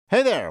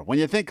Hey there, when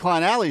you think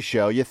Klein Alley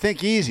Show, you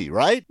think easy,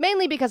 right?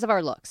 Mainly because of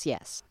our looks,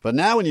 yes. But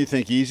now when you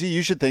think easy,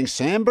 you should think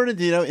San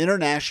Bernardino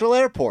International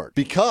Airport.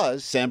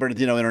 Because San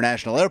Bernardino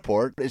International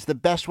Airport is the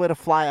best way to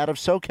fly out of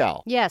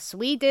SoCal. Yes,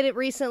 we did it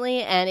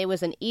recently, and it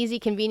was an easy,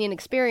 convenient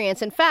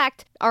experience. In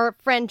fact, our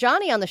friend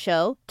Johnny on the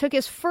show took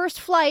his first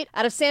flight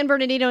out of San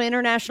Bernardino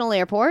International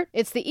Airport.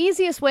 It's the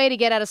easiest way to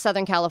get out of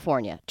Southern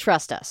California.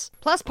 Trust us.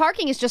 Plus,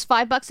 parking is just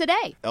 $5 a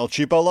day. El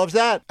Cheapo loves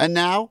that. And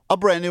now, a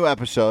brand new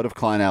episode of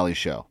Klein Alley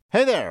Show.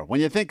 Hey there, when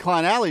you think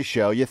Klein Alley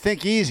Show, you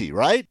think easy,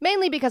 right?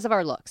 Mainly because of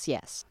our looks,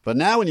 yes. But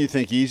now when you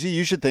think easy,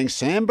 you should think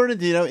San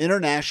Bernardino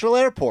International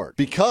Airport.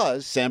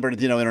 Because San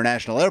Bernardino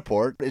International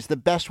Airport is the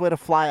best way to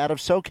fly out of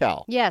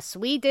SoCal. Yes,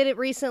 we did it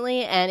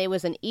recently, and it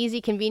was an easy,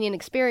 convenient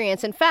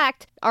experience. In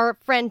fact, our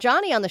friend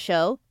Johnny on the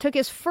show took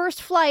his first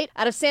flight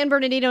out of San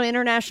Bernardino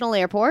International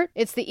Airport.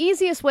 It's the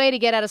easiest way to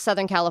get out of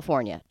Southern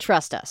California.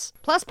 Trust us.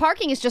 Plus,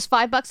 parking is just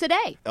 $5 a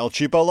day. El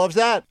Cheapo loves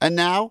that. And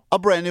now, a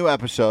brand new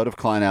episode of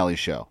Klein Alley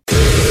Show.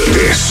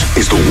 This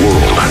is the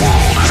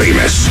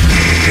world-famous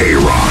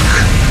K-Rock.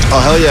 Oh,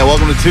 hell yeah.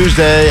 Welcome to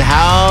Tuesday.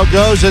 How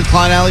goes it,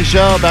 Klein Alley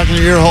Show? Back in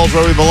your ear holes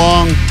where we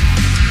belong.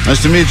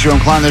 Nice to meet you. I'm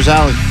Klein. There's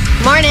Allie.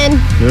 Morning.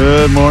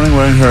 Good morning.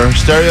 Wearing her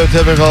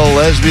stereotypical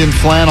lesbian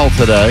flannel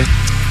today.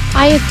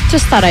 I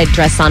just thought I'd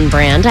dress on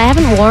brand. I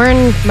haven't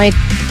worn my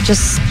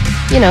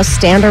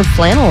standard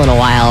flannel in a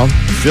while.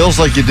 Feels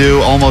like you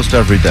do almost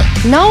every day.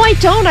 No, I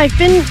don't. I've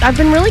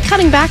been really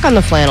cutting back on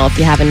the flannel, if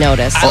you haven't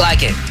noticed. I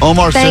like it.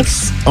 Omar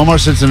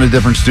sits in a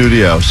different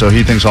studio, so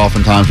he thinks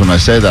oftentimes when I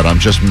say that I'm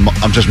just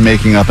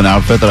making up an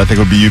outfit that I think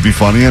would be you'd be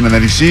funny in, and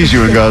then he sees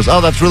you and goes,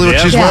 "Oh, that's really what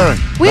she's wearing."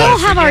 We all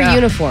have our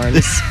uniforms.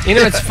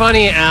 It's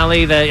funny,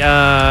 Allie, that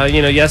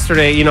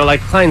yesterday,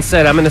 like Klein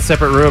said, I'm in a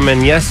separate room,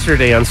 and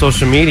yesterday on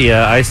social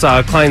media I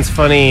saw Klein's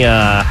funny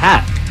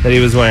hat that he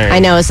was wearing. I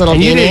know, his little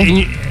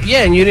beanie.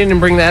 And you didn't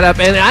bring that up.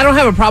 And I don't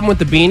have a problem with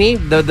the beanie.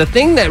 The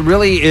thing that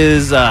really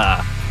is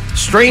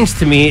strange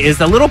to me is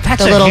the little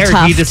patch of hair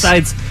tuft. he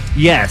decides,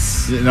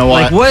 yes. You know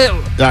what? Like,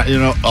 what?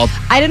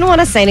 I didn't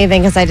want to say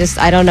anything because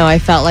I don't know. I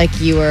felt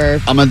like you were...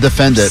 I'm going to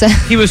defend it.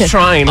 He was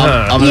trying,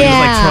 huh? I'm he was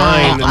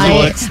trying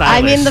to look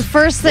stylish. I mean, the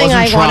first thing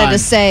I wanted to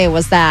say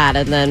was that,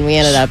 and then we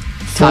ended up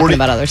talking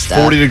about other stuff.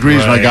 40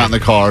 degrees when I got in the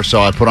car,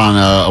 so I put on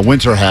a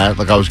winter hat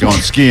like I was going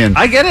skiing.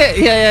 I get it.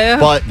 Yeah.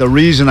 But the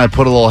reason I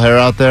put a little hair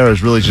out there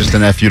is really just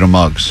an F you to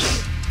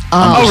Muggs.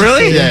 Oh,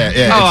 really?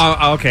 Yeah.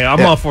 Oh, okay. I'm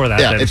all for that.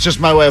 Yeah, then. It's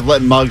just my way of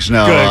letting Muggs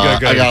know. Good.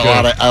 I got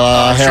a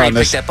lot of hair on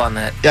this. Picked up on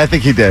that. Yeah, I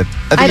think he did.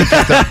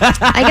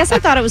 I guess I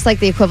thought it was like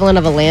the equivalent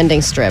of a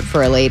landing strip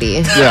for a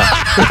lady. Yeah.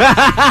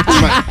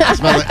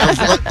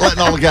 letting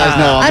all the guys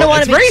know. I don't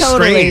want to be very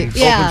totally strange.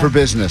 yeah. Open for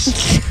business.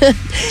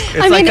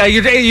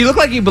 It's you look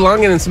like you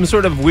belong in some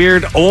sort of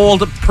weird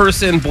old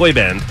person boy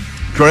band.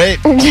 Great.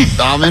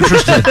 I'm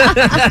interested.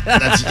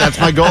 That's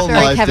my goal in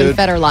Very life, Kevin dude.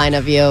 Federline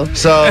of you.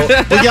 So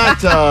we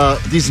got a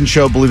decent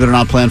show, believe it or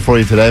not, planned for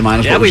you today,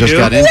 minus what we just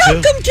got into.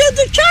 Welcome to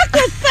the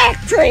Chocolate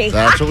Factory.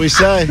 That's what we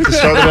say at the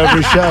start of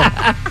every show.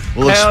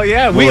 Hell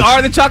yeah. We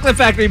are the Chocolate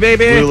Factory,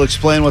 baby. We'll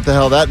explain what the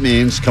hell that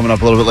means coming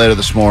up a little bit later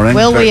this morning.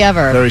 Will we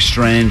ever? Very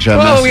strange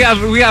Well,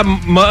 message. we have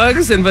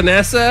Muggs and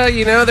Vanessa,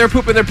 they're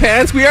pooping their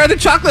pants. We are the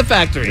Chocolate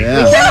Factory.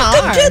 Yeah.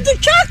 Welcome to the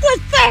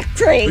Chocolate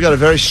Factory. We got a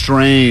very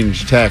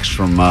strange text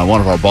from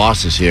one of our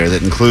bosses here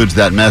that includes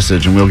that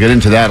message, and we'll get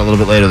into that a little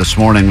bit later this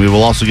morning. We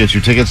will also get you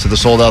tickets to the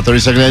sold-out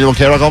 32nd Annual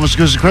K-Rock Almost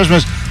Acoustic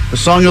Christmas. The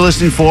song you're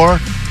listening for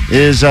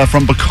is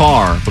from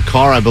Bakar.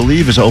 Bakar, I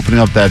believe, is opening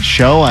up that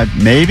show.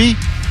 Maybe?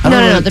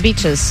 No, the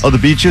Beaches. Oh, the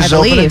Beaches is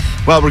opening?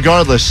 Well,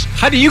 regardless.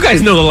 How do you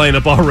guys know the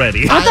lineup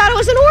already? I thought it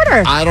was in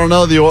order. I don't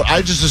know the order.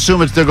 I just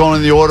assume they're going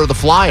in the order of the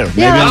flyer.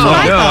 Maybe Yeah, I'm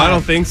wrong. No, I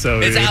don't think so.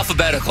 It's dude.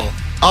 alphabetical.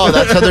 Oh,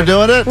 that's how they're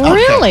doing it? Okay.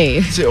 Really?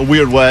 It's a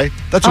weird way.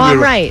 That's a Oh, weird I'm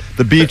way. right.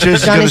 The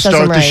Beaches is Johnny going to says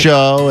start I'm the right.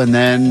 show, and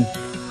then,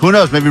 who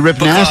knows, maybe Rip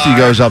Nasty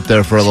goes up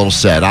there for a little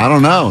set. I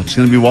don't know. It's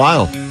going to be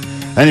wild.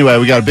 Anyway,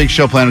 we got a big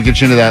show planned. We'll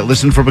get you into that.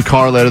 Listen for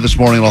Bakar later this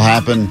morning. It'll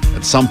happen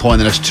at some point in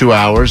the next 2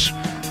 hours.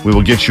 We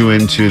will get you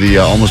into the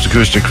Almost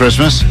Acoustic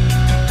Christmas.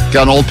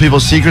 Got an Old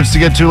People's Secrets to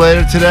get to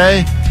later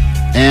today.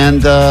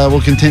 And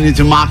we'll continue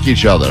to mock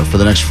each other for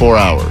the next 4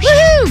 hours.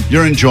 Woohoo!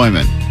 Your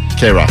enjoyment.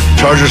 K-Rock.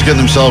 Chargers getting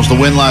themselves the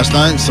win last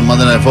night. Some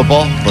Monday Night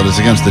Football, but it's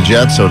against the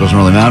Jets, so it doesn't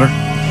really matter.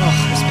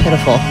 Oh, it was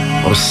pitiful.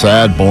 What a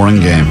sad,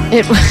 boring game.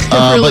 It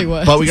really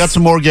was. But we got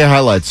some more gay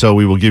highlights, so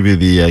we will give you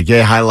the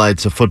gay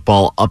highlights of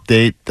football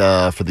update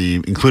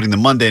including the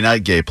Monday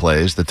night gay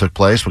plays that took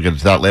place. We'll get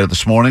to that later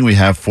this morning. We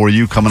have for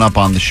you coming up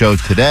on the show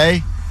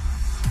today.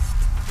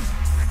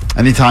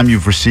 Anytime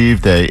you've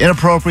received a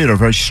inappropriate or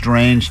very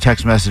strange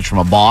text message from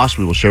a boss,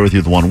 we will share with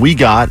you the one we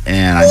got.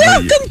 And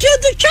Welcome to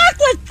the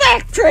Chocolate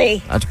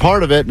Factory. That's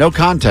part of it. No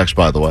context,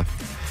 by the way.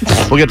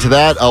 We'll get to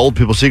that. Old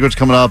People Secrets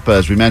coming up.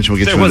 As we mentioned,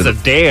 we'll get There to was a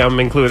damn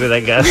included, I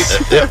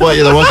guess. there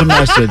was a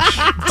message.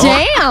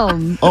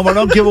 Damn. Omar,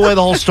 don't give away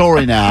the whole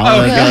story now.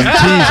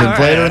 Tease it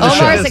later in the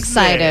show. Omar's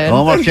excited.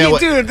 Omar can't wait.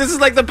 Dude, this is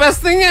like the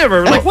best thing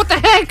ever. Like, what the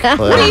heck?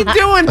 What are you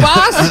doing,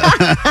 boss?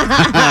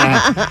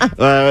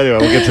 Anyway,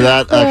 we'll get to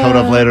that coming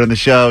up later in the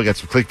show. We got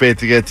some clickbait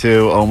to get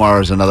to.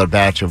 Omar is another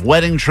batch of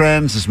wedding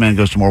trends. This man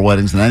goes to more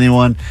weddings than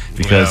anyone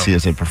because he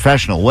is a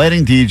professional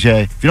wedding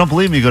DJ. If you don't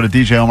believe me, go to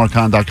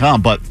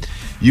djomarkhan.com. But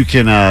you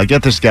can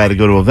get this guy to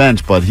go to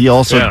events, but he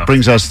also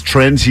brings us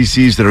trends he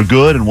sees that are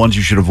good and ones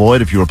you should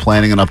avoid if you were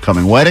planning an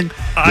upcoming wedding.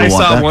 I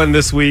saw one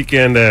this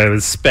weekend. It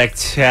was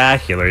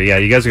spectacular. Yeah,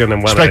 you guys are going to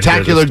want to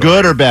Spectacular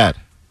good or bad?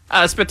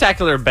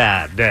 Spectacular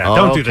bad. Yeah,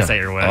 don't do this at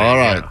your wedding. All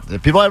right.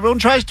 Everyone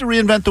tries to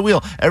reinvent the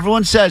wheel.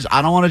 Everyone says,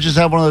 I don't want to just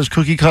have one of those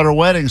cookie cutter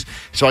weddings,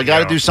 so I got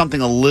to do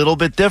something a little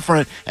bit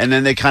different. And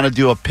then they kind of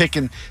do a pick.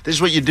 And this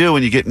is what you do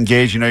when you get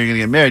engaged. You know you're going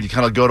to get married. You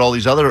kind of go to all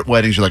these other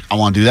weddings. You're like, I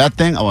want to do that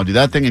thing. I want to do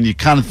that thing. And you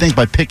kind of think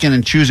by picking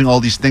and choosing all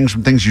these things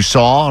from things you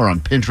saw or on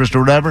Pinterest or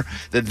whatever,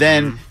 that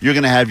then you're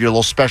going to have your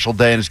little special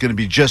day and it's going to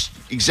be just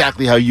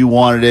exactly how you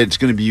wanted it. It's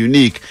going to be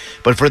unique.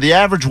 But for the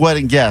average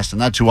wedding guest,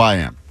 and that's who I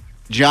am,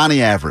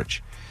 Johnny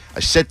Average, I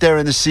sit there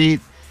in the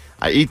seat.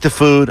 I eat the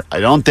food. I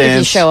don't dance. If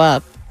you show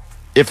up.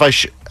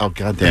 Oh,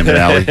 God damn it,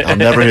 Allie. I'll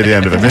never hear the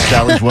end of it. Missed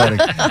Allie's wedding.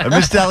 I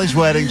missed Allie's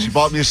wedding. She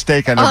bought me a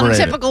steak. I never ate it.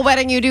 On a typical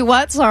wedding, you do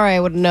what? Sorry, I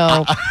wouldn't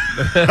know.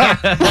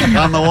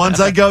 On the ones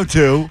I go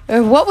to.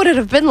 What would it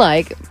have been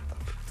like?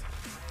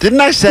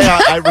 Didn't I say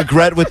I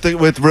regret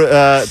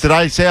did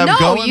I say I'm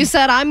going? No, you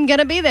said I'm going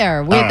to be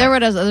there.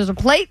 There's a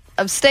plate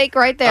of steak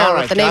right there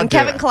with the name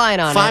Kevin Klein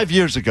on it. 5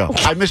 years ago.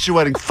 I missed your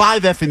wedding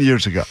 5 effing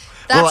years ago.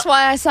 That's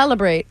why I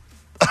celebrate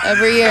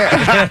every year.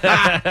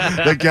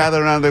 They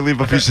gather around, they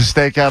leave a piece of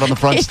steak out on the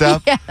front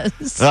step.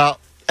 Yes. Well,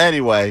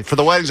 anyway, for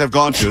the weddings I've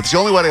gone to, it's the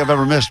only wedding I've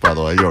ever missed, by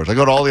the way, yours. I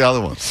go to all the other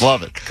ones.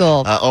 Love it.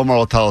 Cool. Omar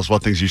will tell us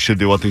what things you should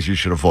do, what things you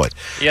should avoid.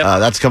 Yep.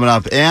 That's coming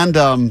up. And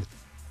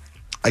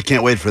I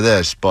can't wait for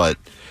this, but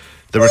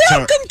the return.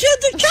 Welcome to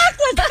the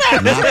chocolate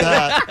factory. Not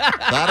that.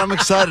 That I'm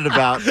excited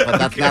about, but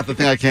that's not the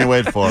thing I can't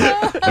wait for.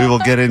 We will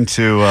get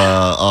into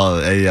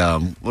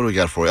what do we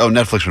got for you? Oh,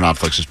 Netflix or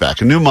Netflix is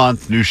back. A new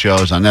month, new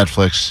shows on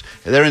Netflix.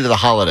 They're into the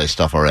holiday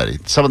stuff already.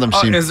 Some of them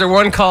seem. Is there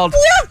one called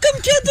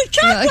Welcome to the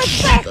chocolate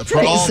factory.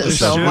 For all the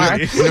shows. We're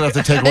going to have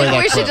to take away Maybe that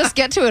we should clip. just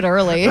get to it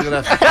early. All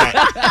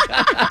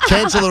right.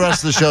 Cancel the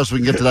rest of the show so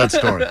we can get to that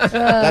story.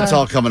 That's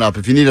all coming up.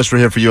 If you need us, we're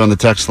here for you on the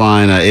text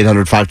line,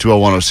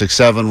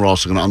 800-520-1067. We're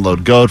also going to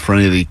unload GOAT for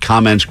any of the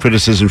comments,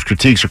 criticisms,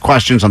 critiques, or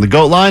questions on the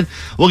GOAT line.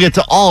 We'll get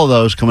to all of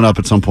those coming up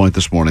at some point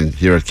this morning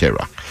here at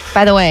K-Rock.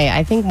 By the way,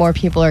 I think more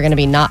people are going to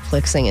be not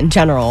Netflixing in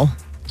general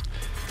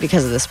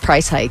because of this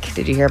price hike.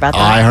 Did you hear about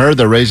that? I heard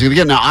they're raising it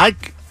again. Now,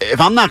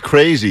 if I'm not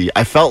crazy,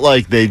 I felt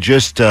like they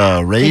just raised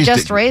it. They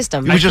just raised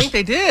them. I think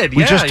they did.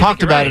 We just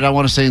talked about right. it, I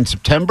want to say, in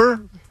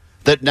September.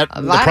 The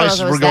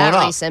prices were going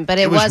up. Recent, but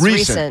it was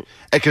recent.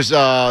 Because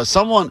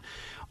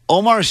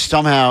Omar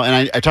somehow,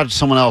 and I talked to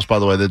someone else, by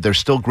the way, that they're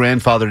still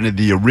grandfathered into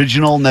the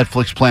original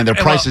Netflix plan. Their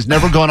price has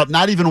never gone up,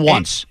 not even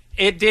once.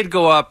 It did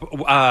go up.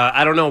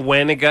 I don't know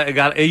when it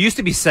got. It used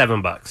to be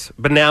 $7,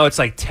 but now it's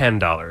like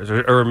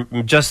 $10 or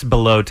just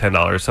below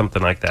 $10,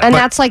 something like that. And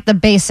that's like the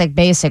basic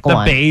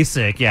one. The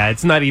basic, yeah.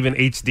 It's not even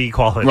HD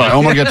quality. Right,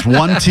 Omar gets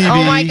one TV.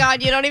 Oh my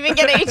God, you don't even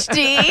get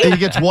HD. He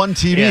gets one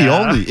TV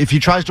only. If he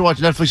tries to watch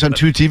Netflix on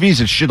 2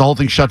 TVs, the whole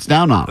thing shuts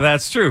down on him.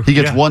 That's true. He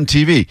gets one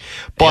TV.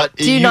 But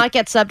do you not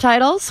get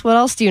subtitles? What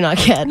else do you not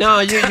get? No,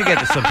 you get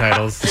the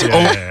subtitles.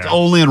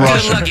 Only in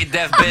Russian. Good luck, you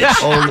deaf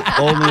bitch.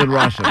 Only in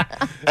Russian.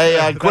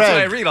 Hey, Greg. That's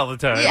what I read all the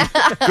time.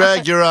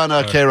 Greg, you're on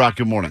K-Rock.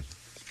 Good morning.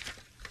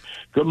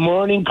 Good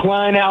morning,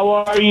 Klein. How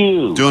are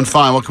you? Doing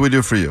fine. What can we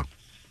do for you?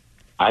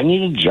 I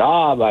need a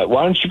job.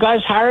 Why don't you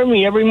guys hire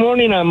me? Every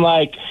morning I'm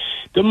like,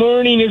 good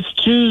morning, it's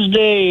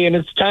Tuesday, and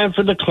it's time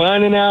for the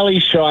Klein and Alley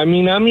show. I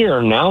mean, I'm your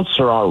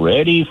announcer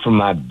already from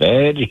my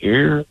bed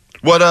here.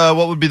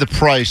 What would be the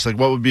price? Like,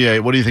 what do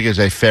you think is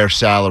a fair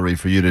salary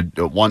for you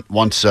to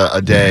once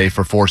a day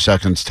for 4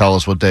 seconds tell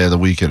us what day of the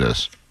week it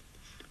is?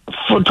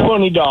 For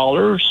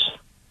 $20.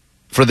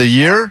 For the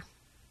year?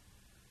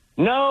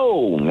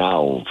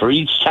 No, for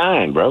each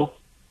time, bro.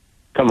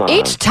 Come on.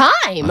 Each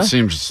time? That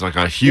seems like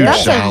a huge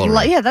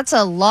salary. That's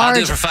a large.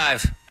 I'll do it for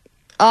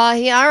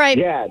 $5. Yeah, all right.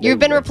 Yeah, You've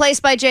been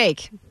replaced by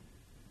Jake.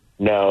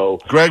 No.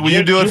 Greg, will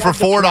you do it for have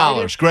the $4?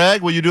 private-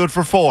 Greg, will you do it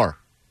for $4?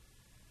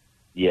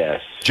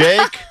 Yes.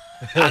 Jake?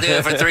 I'll do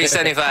it for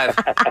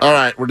 $3.75. All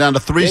right, we're down to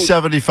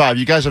 $3.75.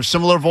 You guys have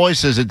similar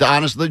voices.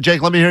 Honestly,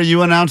 Jake, let me hear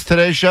you announce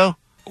today's show.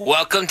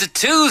 Welcome to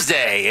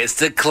Tuesday. It's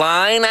the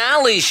Klein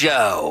Alley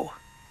Show.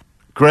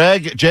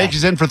 Greg, Jake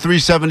is in for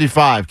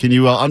 $3.75. Can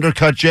you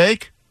undercut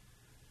Jake?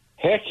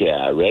 Heck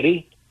yeah.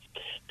 Ready?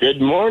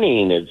 Good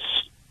morning. It's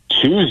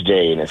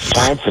Tuesday, and it's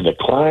time for the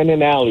Klein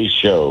and Alley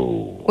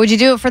show. Would you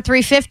do it for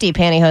 $3.50,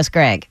 pantyhose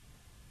Greg?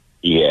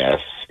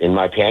 Yes, in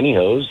my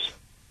pantyhose.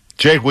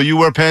 Jake, will you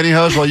wear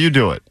pantyhose while you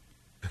do it?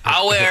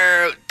 I'll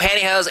wear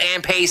pantyhose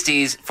and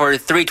pasties for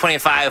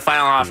 $325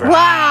 final offer.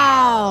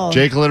 Wow.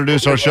 Jake will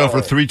introduce our show for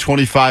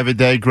 $325 a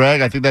day.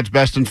 Greg, I think that's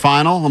best and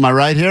final. Am I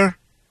right here?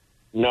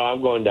 No,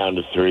 I'm going down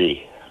to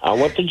 3. I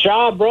want the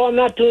job, bro. I'm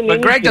not doing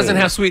But Greg anything. doesn't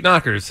have sweet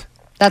knockers.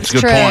 That's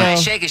Good true. point.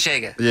 Shake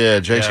it. Yeah,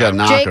 Jake's got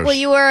knockers. Jake, will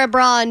you wear a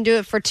bra and do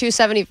it for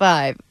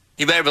 $275?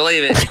 You better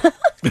believe it.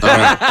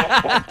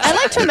 I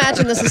like to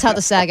imagine this is how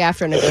the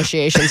SAG-AFTRA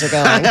negotiations are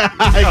going.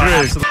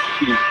 I agree.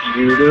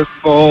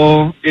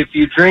 Beautiful. If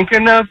you drink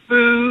enough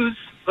booze,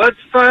 let's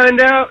find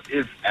out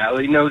if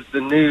Allie knows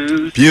the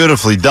news.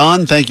 Beautifully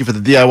done. Thank you for the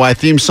DIY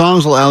theme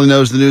songs. Well, Allie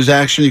knows the news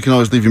action. You can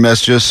always leave your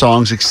messages,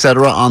 songs,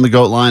 etc. on the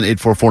GOAT line,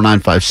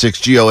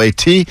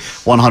 844-956-GOAT.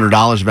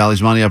 $100 of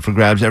Allie's money up for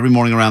grabs every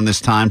morning around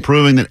this time,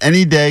 proving that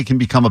any day can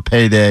become a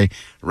payday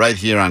right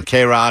here on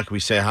K-Rock. We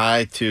say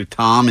hi to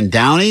Tom and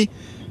Downey.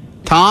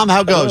 Tom,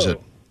 how goes it?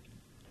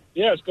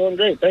 Yeah, it's going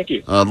great. Thank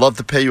you. I'd love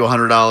to pay you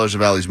 $100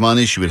 of Allie's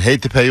money. She would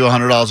hate to pay you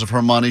 $100 of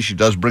her money. She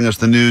does bring us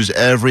the news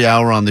every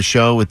hour on the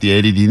show with the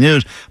ADD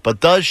News. But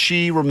does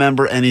she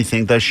remember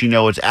anything? Does she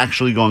know what's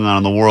actually going on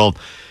in the world?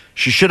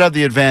 She should have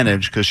the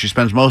advantage because she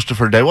spends most of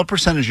her day. What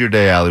percentage of your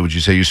day, Allie, would you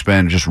say you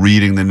spend just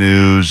reading the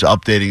news,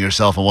 updating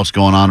yourself on what's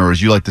going on, or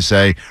as you like to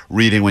say,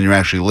 reading when you're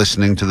actually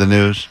listening to the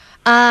news?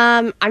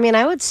 I mean,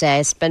 I would say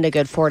I spend a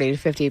good 40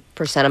 to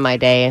 50% of my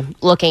day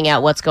looking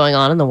at what's going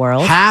on in the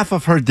world. Half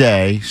of her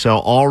day, so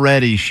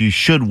already she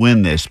should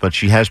win this, but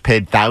she has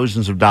paid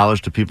thousands of dollars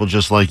to people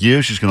just like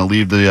you. She's going to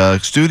leave the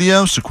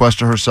studio,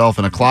 sequester herself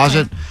in a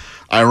closet.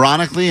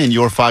 Ironically, and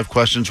your 5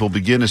 questions will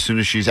begin as soon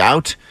as she's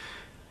out.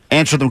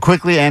 Answer them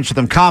quickly, answer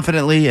them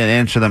confidently, and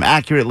answer them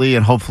accurately,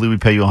 and hopefully we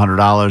pay you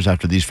 $100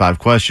 after these 5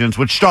 questions,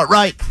 which start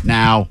right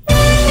now.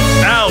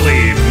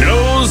 Allie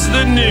knows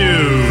the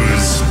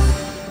news.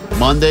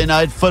 Monday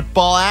Night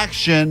Football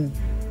action.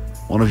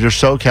 One of your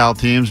SoCal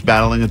teams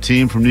battling a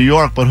team from New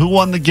York, but who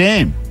won the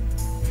game?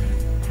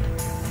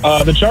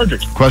 The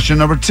Chargers. Question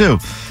number 2.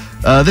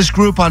 This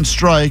group on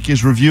strike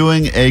is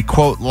reviewing a,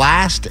 quote,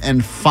 last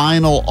and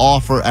final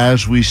offer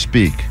as we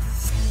speak.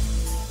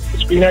 The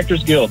Screen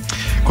Actors Guild.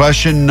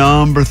 Question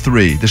number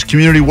 3. This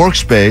community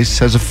workspace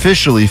has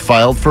officially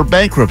filed for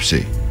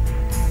bankruptcy.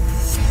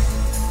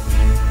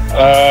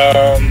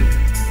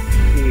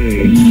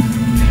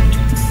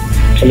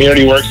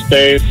 Community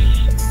workspace.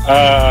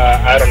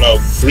 I don't know.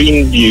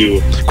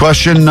 Greenview.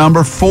 Question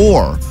number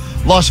 4.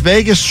 Las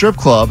Vegas Strip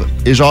Club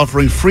is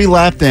offering free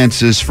lap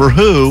dances for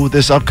who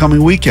this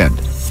upcoming weekend?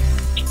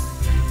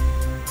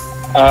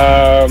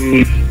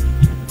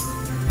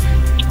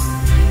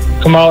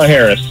 Kamala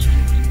Harris.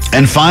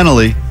 And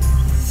finally,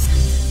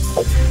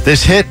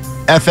 this hit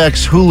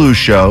FX Hulu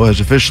show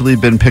has officially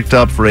been picked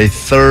up for a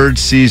 3rd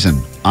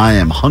season. I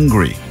Am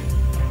Hungry.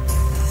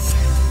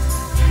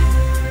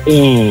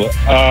 Ooh.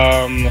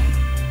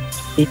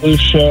 Hulu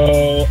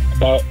show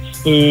about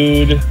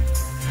food.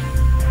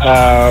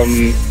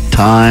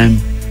 Time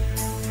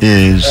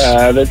is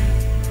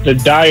the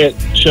diet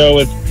show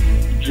with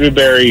Drew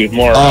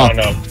Barrymore. I don't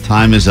know.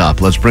 Time is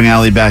up. Let's bring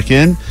Allie back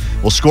in.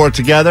 We'll score it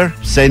together.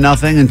 Say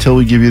nothing until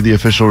we give you the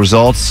official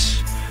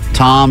results.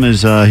 Tom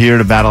is here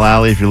to battle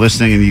Allie. If you're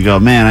listening and you go,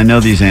 man, I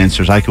know these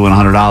answers. I could win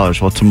 $100.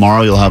 Well,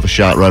 tomorrow you'll have a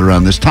shot right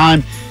around this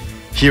time.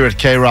 Here at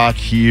K-Rock,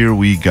 here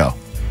we go.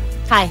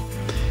 Hi.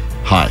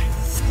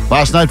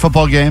 Last night,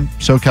 football game.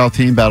 SoCal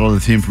team battled a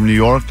team from New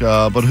York.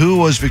 But who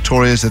was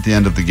victorious at the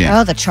end of the game?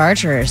 Oh, the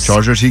Chargers.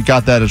 He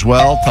got that as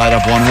well. Tied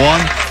up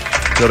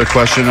 1-1. Go to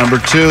question number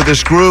 2.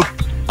 This group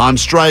on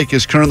strike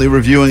is currently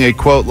reviewing a,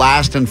 quote,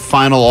 last and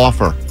final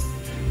offer.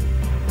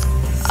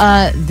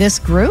 This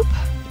group?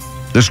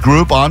 This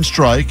group on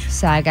strike.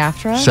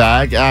 SAG-AFTRA?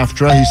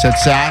 SAG-AFTRA. He said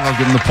SAG. I'll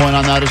give him the point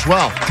on that as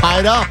well.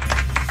 Tied up.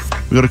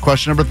 We go to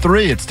question number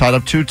 3. It's tied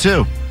up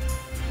 2-2.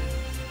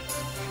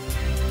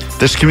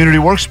 This community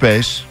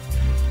workspace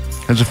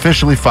has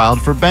officially filed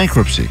for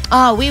bankruptcy.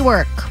 Oh,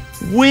 WeWork.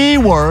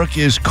 WeWork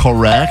is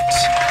correct.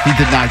 He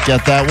did not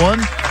get that one.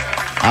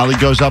 Allie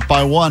goes up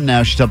by 1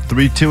 now. She's up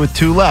 3-2 with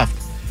 2 left.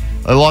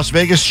 A Las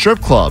Vegas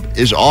strip club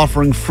is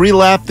offering free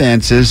lap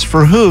dances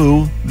for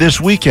who this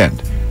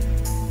weekend?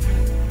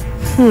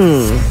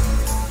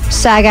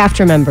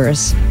 SAG-AFTRA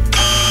members.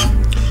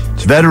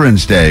 It's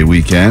Veterans Day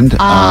weekend.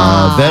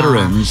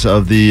 Veterans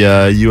of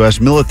the U.S.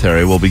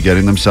 military will be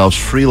getting themselves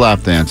free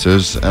lap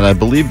dances, and I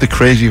believe the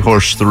Crazy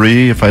Horse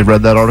 3, if I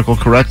read that article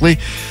correctly.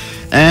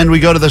 And we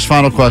go to this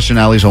final question.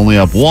 Allie's only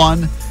up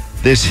 1.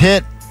 This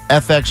hit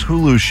FX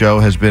Hulu show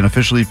has been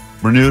officially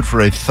renewed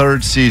for a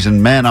 3rd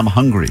season. Man, I'm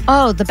hungry.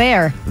 Oh, The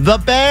Bear. The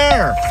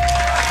Bear.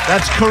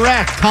 That's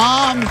correct.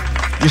 Tom,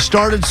 you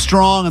started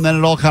strong, and then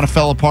it all kind of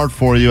fell apart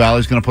for you.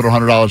 Allie's going to put her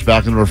 $100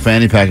 back into her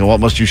fanny pack, and what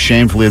must you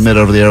shamefully admit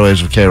over the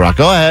airwaves of K-Rock?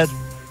 Go ahead.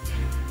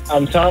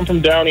 I'm Tom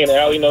from Downey, and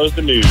Allie knows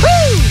the news.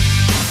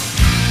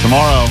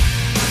 Tomorrow,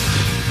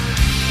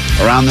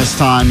 around this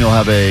time, you'll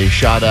have a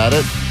shot at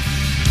it.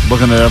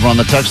 Looking at everyone on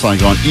the text line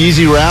going,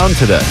 easy round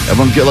today.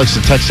 Everyone likes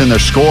to text in their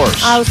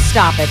scores. Oh,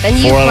 stop it. Then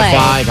you 4 play.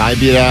 out of 5. I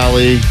beat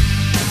Allie.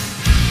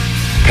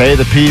 Pay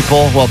the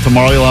people. Well,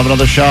 tomorrow you'll have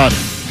another shot.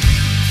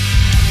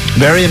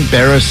 Very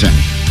embarrassing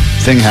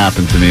thing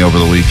happened to me over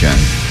the weekend.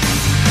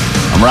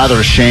 I'm rather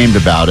ashamed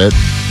about it,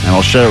 and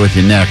I'll share it with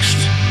you next.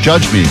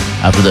 Judge me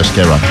after this,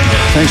 K-Rock.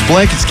 Thanks,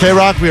 Blake. It's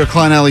K-Rock. We are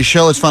Klein Alley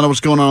Show. Let's find out what's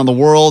going on in the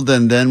world,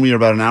 and then we are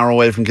about an hour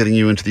away from getting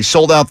you into the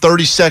sold-out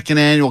 32nd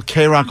annual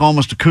K-Rock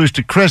Almost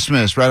Acoustic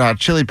Christmas. Red Hot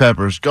Chili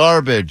Peppers,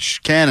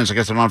 Garbage, Cannons. I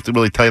guess I don't have to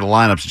really tell you the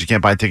lineup since you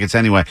can't buy tickets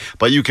anyway,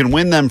 but you can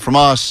win them from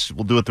us.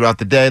 We'll do it throughout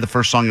the day. The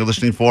first song you're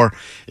listening for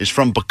is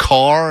from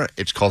Bakar.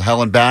 It's called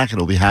Hell and Back.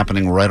 It'll be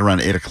happening right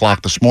around 8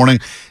 o'clock this morning,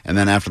 and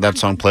then after that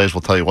song plays,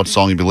 we'll tell you what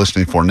song you'll be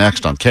listening for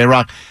next on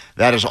K-Rock.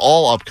 That is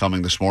all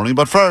upcoming this morning,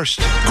 but first...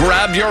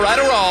 Grab your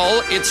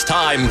Adderall. It's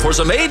time for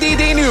some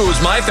ADD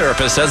news. My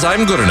therapist says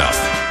I'm good enough.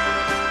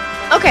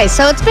 Okay,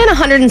 so it's been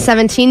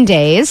 117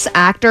 days.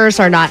 Actors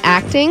are not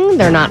acting.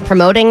 They're not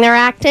promoting their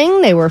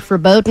acting. They were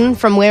verboten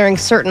from wearing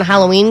certain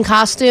Halloween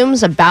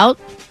costumes about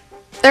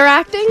their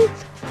acting.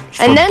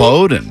 And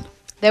Verboten?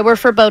 They were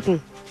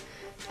verboten.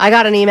 I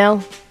got an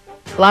email.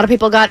 A lot of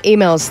people got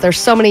emails. There's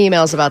so many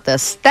emails about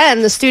this.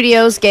 Then the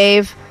studios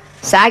gave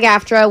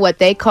SAG-AFTRA what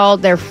they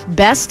called their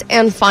best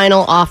and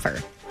final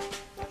offer.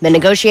 The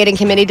negotiating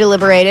committee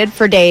deliberated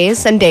for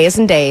days and days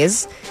and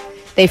days.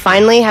 They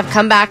finally have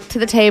come back to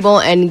the table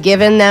and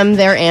given them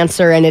their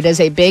answer, and it is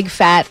a big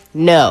fat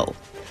no.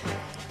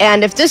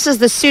 And if this is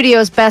the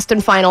studio's best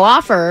and final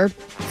offer,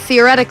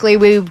 theoretically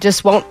we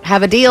just won't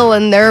have a deal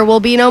and there will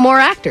be no more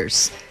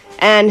actors.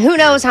 And who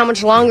knows how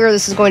much longer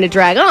this is going to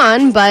drag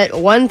on, but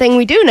one thing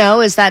we do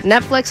know is that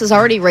Netflix is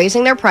already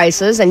raising their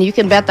prices, and you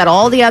can bet that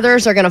all the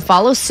others are going to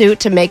follow suit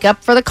to make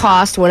up for the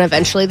cost when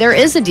eventually there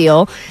is a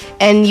deal.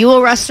 And you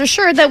will rest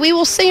assured that we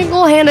will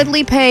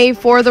single-handedly pay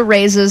for the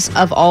raises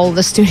of all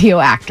the studio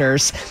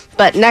actors.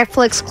 But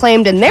Netflix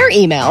claimed in their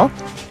email,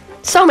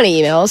 so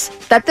many emails,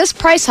 that this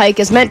price hike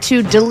is meant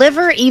to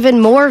deliver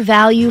even more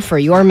value for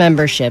your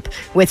membership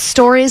with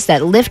stories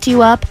that lift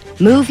you up,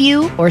 move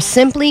you, or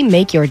simply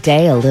make your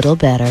day a little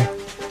better.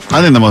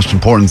 I think the most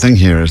important thing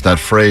here is that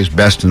phrase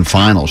best and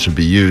final should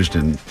be used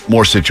in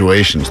more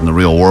situations in the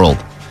real world.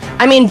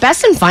 I mean,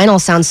 best and final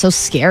sounds so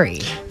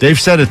scary. They've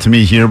said it to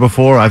me here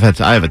before. I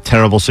have a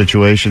terrible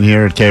situation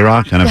here at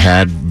K-Rock, and I've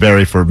had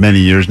for many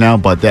years now,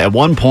 but at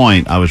one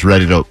point I was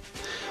ready to...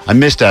 I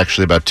missed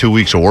actually about 2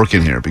 weeks of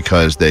working here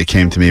because they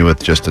came to me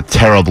with just a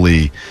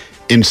terribly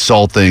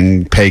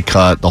insulting pay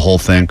cut, the whole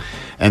thing.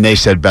 And they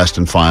said best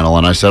and final.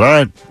 And I said, all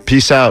right,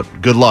 peace out.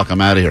 Good luck.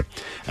 I'm out of here.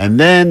 And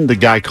then the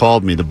guy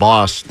called me, the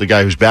boss, the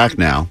guy who's back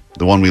now,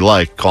 the one we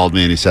like, called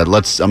me and he said,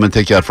 I'm going to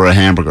take you out for a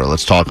hamburger.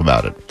 Let's talk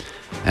about it.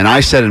 And I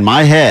said in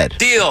my head,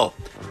 Deal.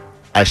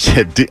 I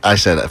said,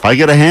 if I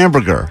get a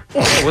hamburger.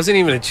 It wasn't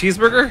even a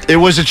cheeseburger? It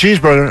was a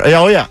cheeseburger.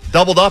 Oh, yeah.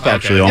 Doubled up,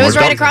 actually. It was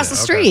right across the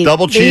street.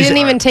 Double They cheese. didn't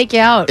even take you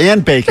out.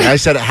 And bacon. I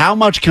said, how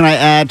much can I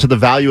add to the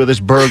value of this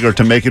burger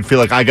to make it feel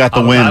like I got the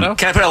win?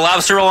 Can I put a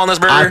lobster roll on this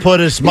burger? I put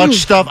as much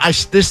stuff.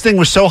 This thing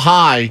was so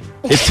high,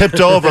 it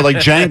tipped over like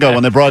Django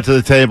when they brought it to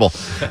the table.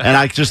 And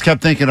I just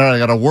kept thinking, all right, I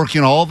got to work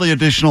in all the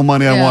additional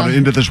money I wanted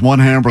into this one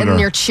hamburger. And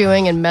you're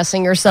chewing and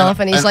messing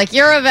yourself. And he's like,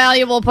 you're a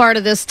valuable part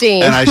of this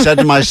team. And I said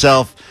to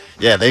myself,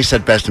 yeah, they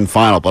said best and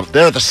final, but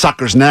they're the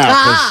suckers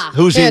now.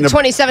 Who's eating a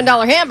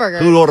 $27 hamburger?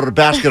 Who ordered a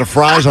basket of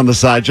fries on the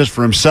side just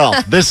for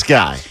himself? This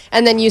guy.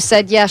 And then you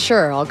said, yeah,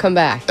 sure, I'll come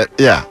back.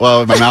 Yeah,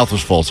 well, my mouth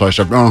was full, so I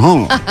said,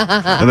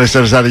 And they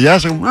said, is that a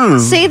yes?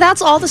 See,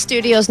 that's all the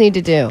studios need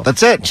to do.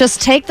 That's it.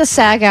 Just take the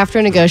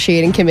SAG-AFTRA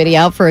negotiating committee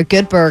out for a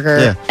good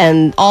burger,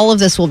 and all of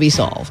this will be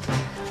solved.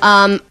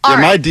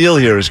 My deal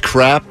here is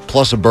crap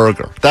plus a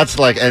burger. That's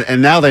like,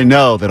 and now they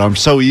know that I'm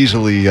so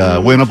easily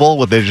winnable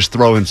when they just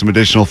throw in some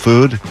additional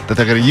food that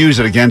they're going to use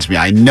it against me.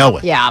 I know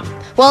it. Yeah.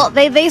 Well,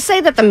 they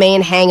say that the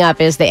main hang-up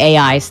is the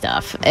AI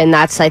stuff, and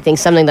that's, I think,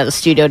 something that the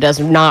studio does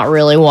not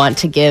really want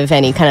to give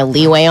any kind of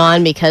leeway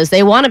on because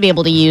they want to be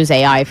able to use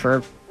AI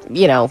for,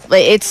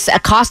 it's a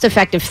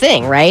cost-effective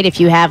thing, right?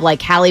 If you have,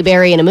 like, Halle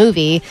Berry in a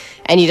movie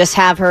and you just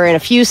have her in a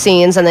few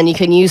scenes and then you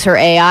can use her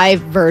AI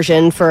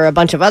version for a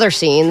bunch of other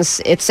scenes,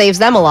 it saves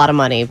them a lot of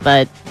money,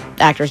 but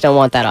actors don't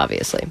want that,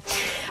 obviously.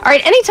 All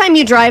right, anytime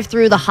you drive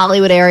through the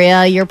Hollywood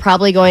area, you're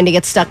probably going to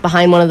get stuck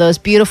behind one of those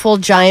beautiful,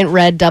 giant,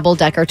 red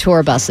double-decker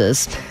tour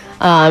buses.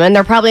 And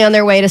they're probably on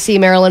their way to see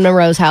Marilyn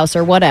Monroe's house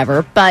or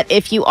whatever. But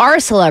if you are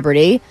a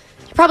celebrity,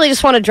 you probably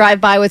just want to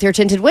drive by with your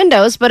tinted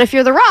windows. But if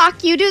you're The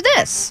Rock, you do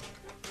this.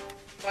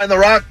 Find The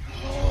Rock.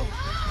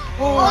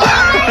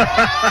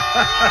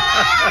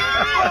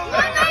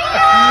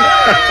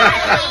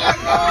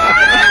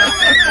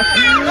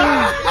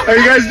 How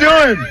you guys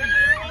doing?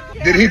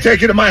 Did he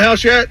take you to my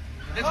house yet?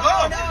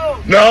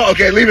 No?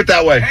 Okay, leave it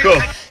that way. Cool.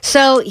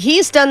 So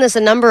he's done this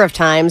a number of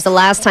times. The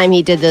last time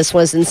he did this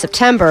was in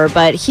September,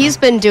 but he's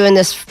been doing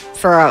this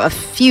for a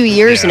few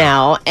years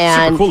now.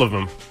 And super cool of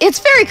him. It's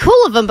very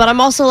cool of him, but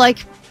I'm also like,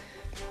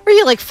 are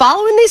you like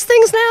following these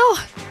things now?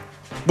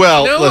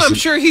 Well, no, listen. I'm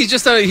sure he's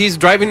just he's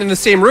driving in the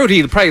same route.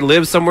 He probably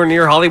lives somewhere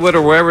near Hollywood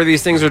or wherever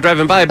these things are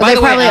driving by. They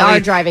probably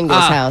are driving to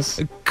his house.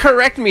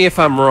 Correct me if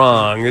I'm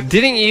wrong.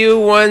 Didn't you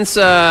once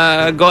go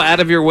out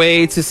of your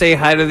way to say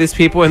hi to these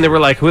people and they were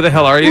like, who the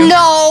hell are you?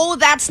 No,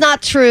 that's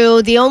not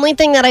true. The only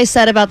thing that I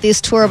said about these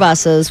tour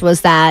buses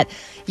was that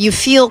you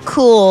feel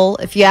cool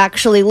if you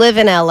actually live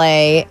in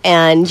LA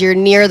and you're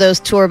near those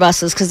tour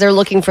buses because they're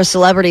looking for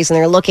celebrities and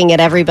they're looking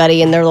at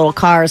everybody in their little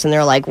cars and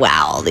they're like,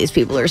 wow, these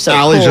people are so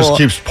Allie cool. just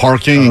keeps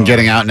parking and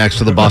getting out next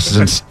to the buses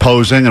and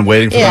posing and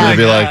waiting for them to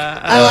be like...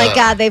 I'm like,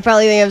 God, they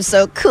probably think I'm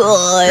so cool.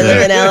 I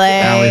live in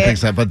LA. Allie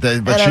thinks that, but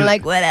and I'm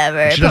like,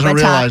 whatever. She put my doesn't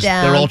top realize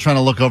down. they're all trying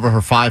to look over her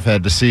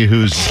 5-head to see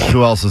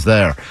who else is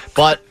there.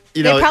 But,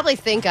 you know... They probably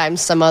think I'm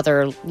some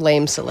other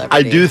lame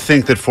celebrity. I do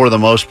think that for the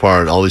most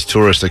part, all these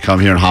tourists that come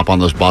here and hop on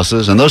those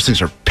buses, and those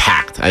things are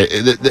packed.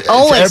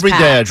 Always every day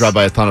I packed. drive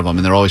by a ton of them,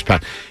 and they're always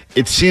packed.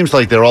 It seems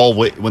like they're all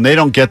when they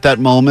don't get that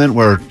moment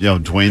where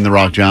Dwayne The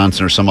Rock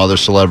Johnson or some other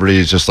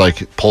celebrity just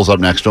like pulls up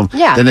next to them.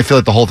 Yeah. Then they feel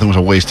like the whole thing was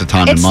a waste of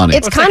time and money.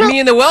 It's kind of me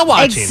and the whale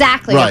watching.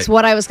 Exactly. Right. That's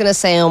what I was going to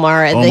say,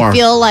 Omar. They Omar.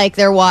 feel like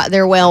they're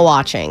whale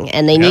watching,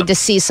 and they need to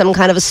see some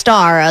kind of a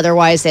star.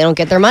 Otherwise, they don't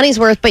get their money's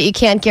worth. But you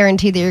can't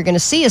guarantee that you're going to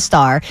see a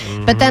star.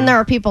 But then there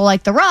are people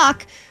like The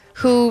Rock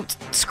who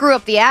screw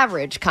up the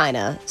average, kind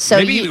of. So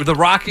Maybe The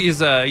Rock is,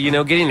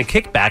 getting a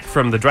kickback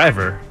from the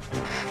driver.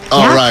 Oh,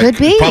 Yeah, right. could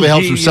be. Probably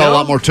helps them You sell a know?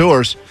 lot more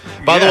tours.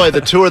 By the way,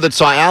 the tour that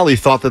saw Allie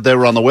thought that they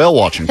were on the whale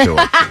watching tour.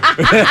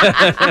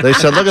 They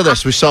said, look at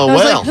this. We saw a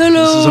was whale. like,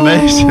 hello. This is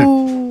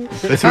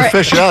amazing. They threw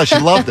fish at Allie. She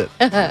loved it.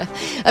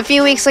 A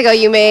few weeks ago,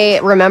 you may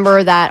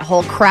remember that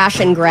whole crash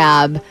and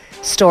grab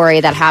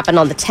story that happened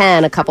on the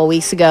 10 a couple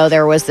weeks ago.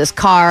 There was this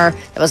car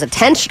that was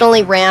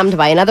intentionally rammed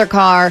by another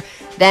car.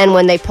 Then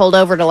when they pulled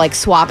over to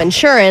swap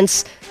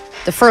insurance,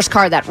 the first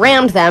car that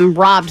rammed them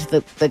robbed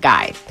the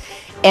guy.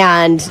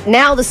 And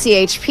now the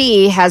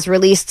CHP has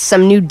released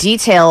some new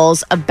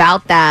details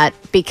about that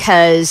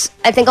because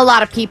I think a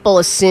lot of people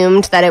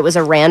assumed that it was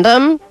a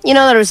random,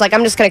 that it was like,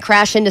 I'm just going to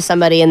crash into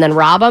somebody and then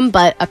rob them.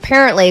 But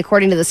apparently,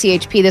 according to the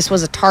CHP, this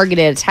was a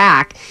targeted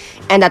attack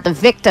and that the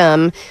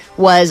victim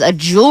was a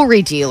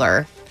jewelry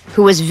dealer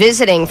who was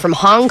visiting from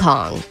Hong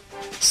Kong.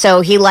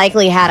 So he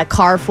likely had a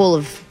car full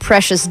of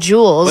precious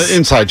jewels.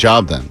 Inside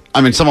job, then.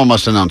 I mean, someone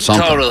must have known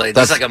something. Totally.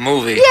 That's like a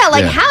movie.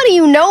 Yeah, how do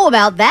you know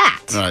about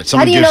that? Right, How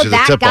someone do you gives know you the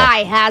that tip-off.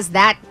 guy has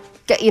that,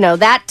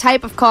 that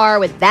type of car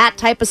with that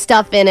type of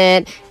stuff in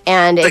it?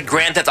 And The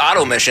Grand Theft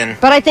Auto mission.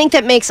 but I think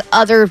that makes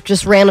other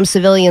just random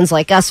civilians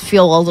like us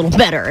feel a little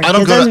better. I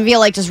don't It go to- doesn't feel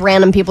like just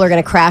random people are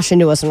going to crash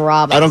into us and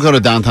rob us. I don't go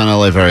to downtown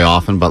LA very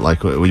often, but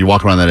when you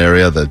walk around that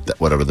area,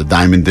 the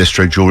Diamond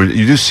District jewelry,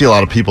 you do see a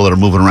lot of people that are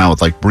moving around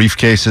with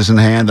briefcases in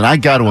hand. And I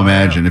got to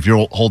imagine if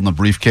you're holding a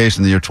briefcase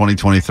in the year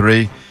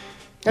 2023,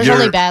 There's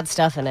only bad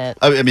stuff in it.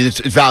 I mean, it's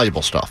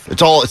valuable stuff. It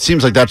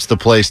seems like that's the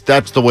place.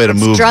 That's the way to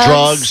move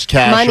drugs,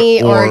 cash,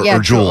 money, or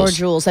jewels. jewels. Or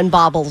jewels and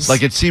baubles.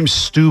 It seems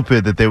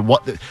stupid that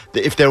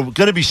if they're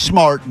going to be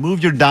smart,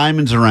 move your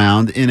diamonds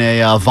around in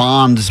a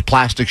Vons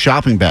plastic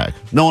shopping bag.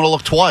 No one will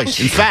look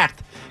twice. In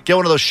fact, get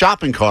one of those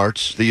shopping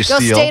carts that you Go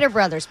steal. Stater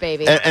Brothers,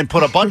 baby. And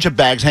put a bunch of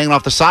bags hanging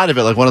off the side of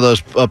it, like one of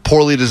those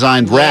poorly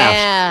designed rafts.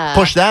 Yeah.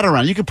 Push that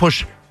around. You can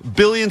push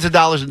billions of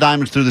dollars of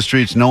diamonds through the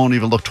streets. No one will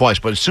even look twice.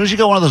 But as soon as you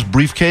get one of those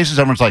briefcases,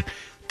 everyone's like,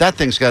 that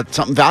thing's got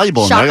something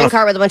valuable in there. Shopping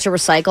cart with a bunch of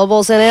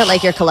recyclables in it,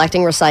 like you're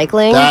collecting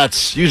recycling.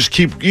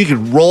 You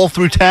can roll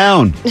through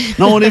town.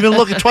 No one even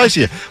looking twice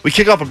at you. We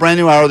kick off a brand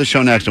new hour of the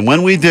show next, and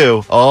when we do,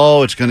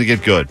 it's going to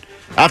get good.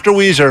 After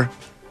Weezer,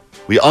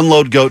 we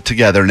unload GOAT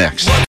together next.